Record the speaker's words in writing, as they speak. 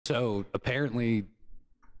So apparently,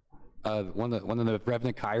 one of the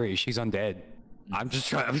Revenant Kyrie, she's undead. I'm just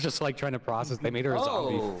trying to process. They made her a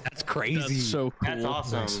zombie. That's crazy. That's so cool.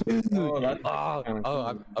 That's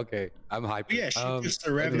awesome. Okay. I'm hyped. Yeah, she was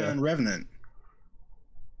the Revenant.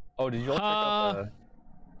 Oh, did you all check out the...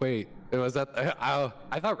 Wait, was that?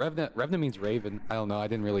 I thought Revenant means Raven. I don't know. I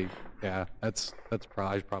didn't really. Yeah, that's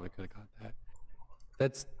probably. I probably could have got that.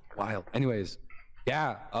 That's wild. Anyways,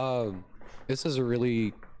 yeah. This is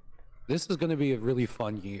going to be a really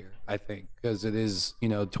fun year, I think, because it is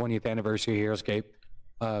 20th anniversary of Heroscape.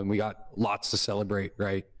 We got lots to celebrate,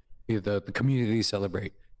 right? We have the community to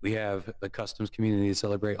celebrate. We have the customs community to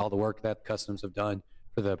celebrate all the work that customs have done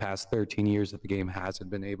for the past 13 years that the game hasn't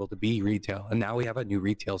been able to be retail, and now we have a new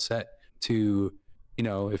retail set to, and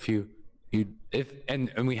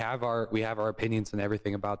we have our opinions and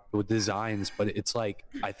everything about the designs, but it's like,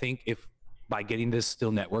 I think if by getting this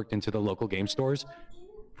still networked into the local game stores,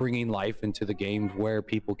 bringing life into the game where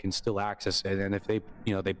people can still access it, and if they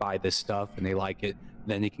they buy this stuff and they like it,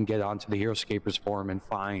 then they can get onto the Heroscapers forum and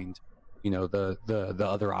find the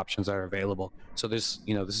other options that are available. So this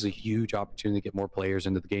is a huge opportunity to get more players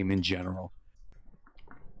into the game in general.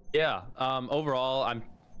 Yeah. Overall,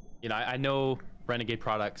 I know Renegade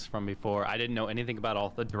products from before. I didn't know anything about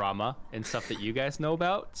all the drama and stuff that you guys know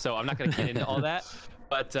about, so I'm not going to get into all that.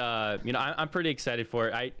 But I'm pretty excited for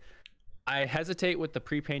it. I hesitate with the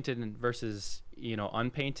pre-painted versus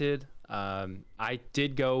unpainted. I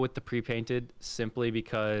did go with the pre-painted simply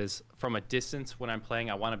because from a distance when I'm playing,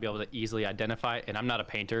 I want to be able to easily identify it, and I'm not a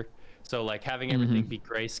painter. So like having everything be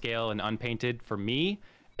grayscale and unpainted for me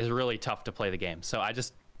is really tough to play the game. So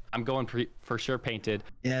I'm going for sure painted.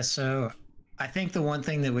 Yeah, so I think the one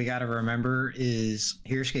thing that we got to remember is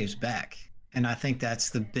Heroscape's back. And I think that's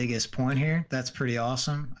the biggest point here. That's pretty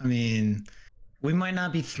awesome. I mean, we might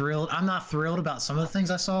not be thrilled. I'm not thrilled about some of the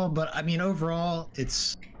things I saw, but I mean, overall,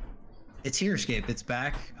 it's Heroscape. It's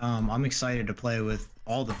back. I'm excited to play with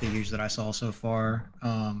all the figures that I saw so far.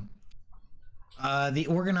 The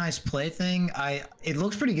organized play thing, it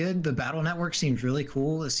looks pretty good. The battle network seems really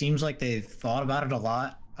cool. It seems like they've thought about it a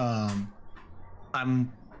lot.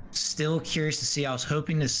 I'm still curious to see. I was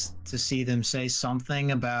hoping to see them say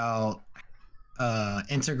something about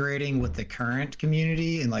integrating with the current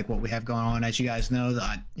community and like what we have going on. As you guys know,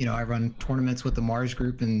 that I run tournaments with the Mars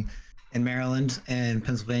group in Maryland and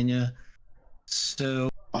Pennsylvania. So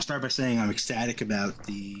I'll start by saying I'm ecstatic about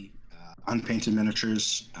the unpainted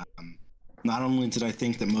miniatures. Not only did I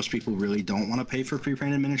think that most people really don't want to pay for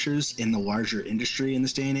pre-painted miniatures in the larger industry in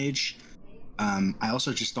this day and age, I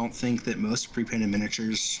also just don't think that most pre-painted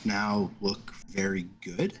miniatures now look very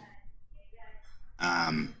good.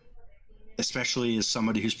 Especially as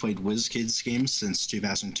somebody who's played WizKids games since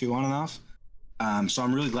 2002 on and off. So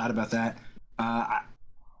I'm really glad about that.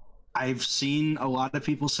 I've seen a lot of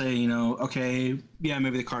people say, okay, yeah,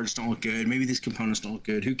 maybe the cards don't look good. Maybe these components don't look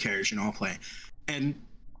good. Who cares? I'll play. And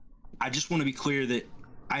I just want to be clear that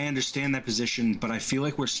I understand that position, but I feel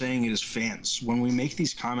like we're saying it as fans. When we make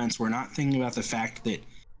these comments, we're not thinking about the fact that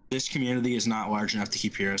this community is not large enough to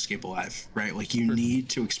keep Heroscape alive, right? Like, you need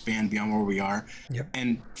to expand beyond where we are. Yep.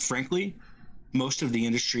 And frankly, most of the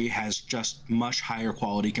industry has just much higher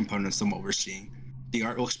quality components than what we're seeing. The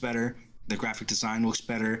art looks better. The graphic design looks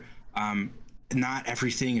better. Not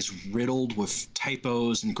everything is riddled with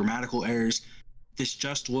typos and grammatical errors. This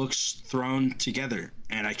just looks thrown together.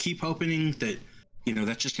 And I keep hoping that,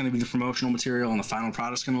 that's just going to be the promotional material and the final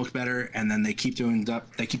product's going to look better. And then they keep doubling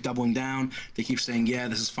down. They keep saying, yeah,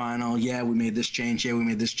 this is final. Yeah, we made this change. Yeah, we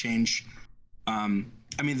made this change.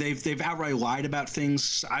 I mean, they've outright lied about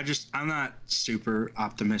things. I'm not super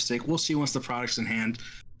optimistic. We'll see once the product's in hand.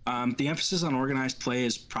 The emphasis on organized play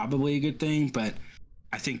is probably a good thing, but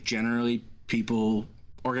I think generally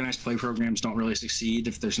organized play programs don't really succeed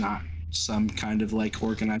if there's not some kind of like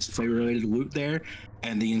organized play related loot there.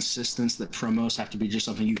 And the insistence that promos have to be just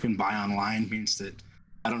something you can buy online means that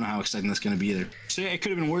I don't know how exciting that's going to be either. So yeah, it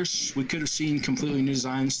could have been worse. We could have seen completely new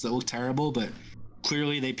designs that look terrible, but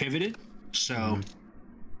clearly they pivoted. So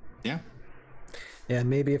yeah. Yeah,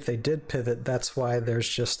 maybe if they did pivot, that's why there's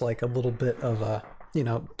just like a little bit of a,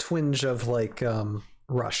 twinge of like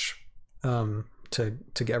rush to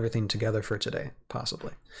get everything together for today,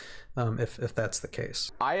 possibly, if that's the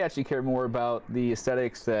case. I actually care more about the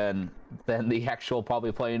aesthetics than the actual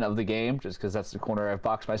probably playing of the game, just because that's the corner I've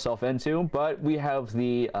boxed myself into. But we have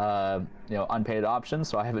the unpainted option,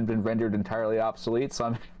 so I haven't been rendered entirely obsolete.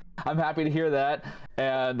 So I'm happy to hear that.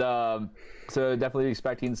 And so definitely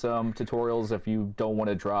expecting some tutorials if you don't want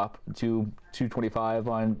to drop to 225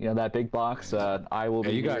 on that big box. I will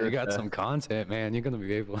be. You got some content, man. You're gonna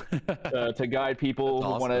be able to guide people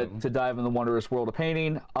who want to dive in the wondrous world of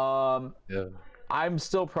painting. Yeah. I'm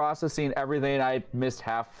still processing everything. I missed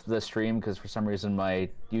half the stream because for some reason my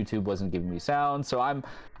YouTube wasn't giving me sound. So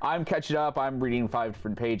I'm catching up. I'm reading 5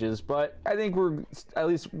 different pages, but I think we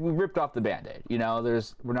ripped off the Band-Aid.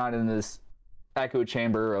 We're not in this echo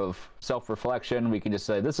chamber of self-reflection. We can just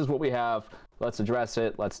say, this is what we have. Let's address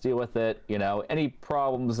it. Let's deal with it. Any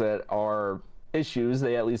problems that are issues,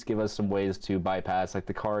 they at least give us some ways to bypass. Like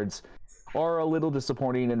the cards are a little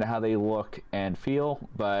disappointing in how they look and feel,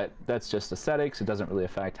 but that's just aesthetics. It doesn't really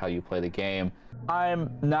affect how you play the game. I'm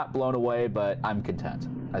not blown away, but I'm content,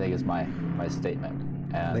 I think is my statement.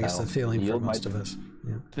 And I think it's the feeling for most of us.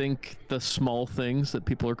 Yeah. I think the small things that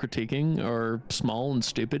people are critiquing are small and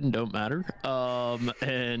stupid and don't matter.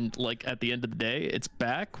 And like at the end of the day, it's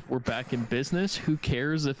back. We're back in business. Who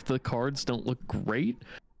cares if the cards don't look great?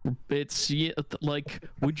 It's like,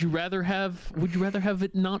 would you rather have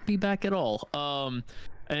it not be back at all?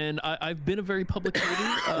 And I've been a very public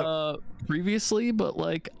hater previously, but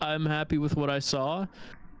like I'm happy with what I saw.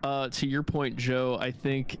 To your point, Joe, I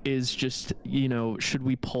think is just, should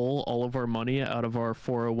we pull all of our money out of our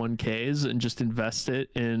 401ks and just invest it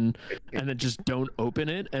and then just don't open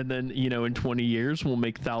it, and then in 20 years we'll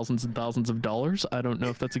make thousands and thousands of dollars. I don't know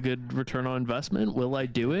if that's a good return on investment. Will I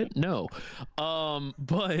do it? No.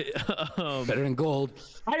 But better than gold.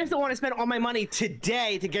 I just don't want to spend all my money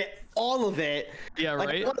today to get all of it. Yeah, like,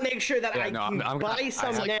 right. I want to make sure that I can buy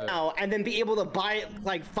some now and then be able to buy it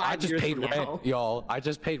like 5 years from now. I just paid rent, y'all. I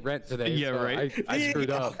just paid rent today. Yeah, so right. I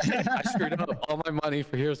screwed up. I screwed up. All my money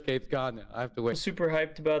for Heroscape's gone now. I have to wait. I'm super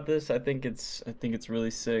hyped about this. I think it's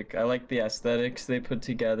really sick. I like the aesthetics they put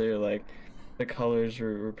together. Like the colors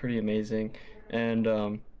were pretty amazing, and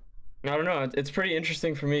I don't know. It's pretty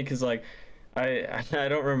interesting for me because like I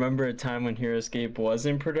don't remember a time when Heroscape was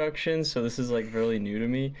in production, so this is like really new to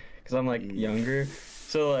me because I'm like younger.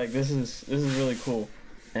 So like this is really cool,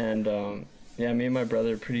 and yeah, me and my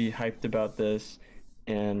brother are pretty hyped about this.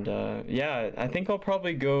 And yeah, I think I'll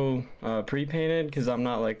probably go pre-painted because I'm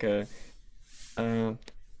not like a I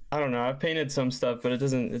don't know. I've painted some stuff, but it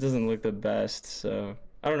doesn't look the best. So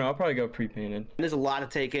I don't know. I'll probably go pre-painted. There's a lot to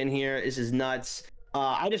take in here. This is nuts.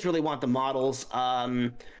 I just really want the models.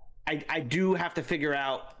 I do have to figure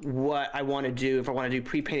out what I want to do, if I want to do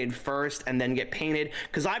pre-painted first and then get painted,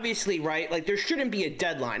 because obviously, right, like there shouldn't be a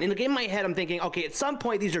deadline. And in my head, I'm thinking, okay, at some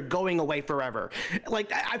point these are going away forever.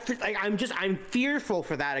 Like I'm fearful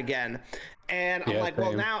for that again. And I'm like,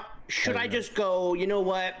 well, now should I just go, you know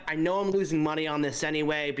what? I know I'm losing money on this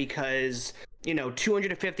anyway because,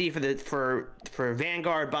 $250 for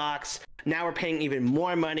Vanguard box. Now we're paying even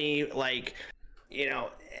more money. Like,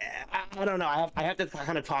 I don't know. I have to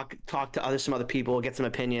kind of talk to some other people, get some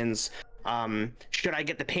opinions. Should I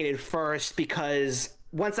get the painted first? Because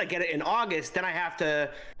once I get it in August, then I have to,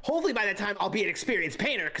 hopefully by that time I'll be an experienced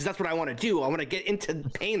painter, because that's what I want to do. I want to get into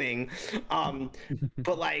painting.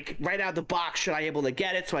 But like right out of the box, should I able to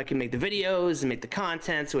get it so I can make the videos and make the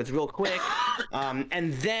content so it's real quick,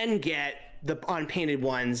 and then get the unpainted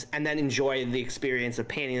ones and then enjoy the experience of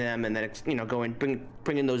painting them, and then go and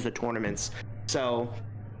bringing those to tournaments. So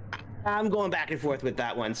I'm going back and forth with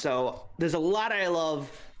that one. So there's a lot I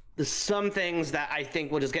love. There's some things that I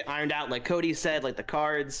think will just get ironed out, like Cody said, like the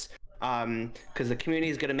cards, because the community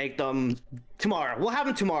is going to make them tomorrow. We'll have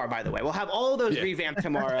them tomorrow, by the way. We'll have all of those revamped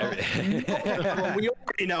tomorrow. We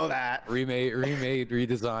already know that. Remade,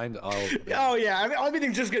 redesigned. Oh yeah,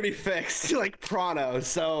 everything's just going to be fixed, like Prano.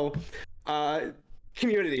 So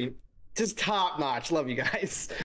community, just top notch. Love you guys.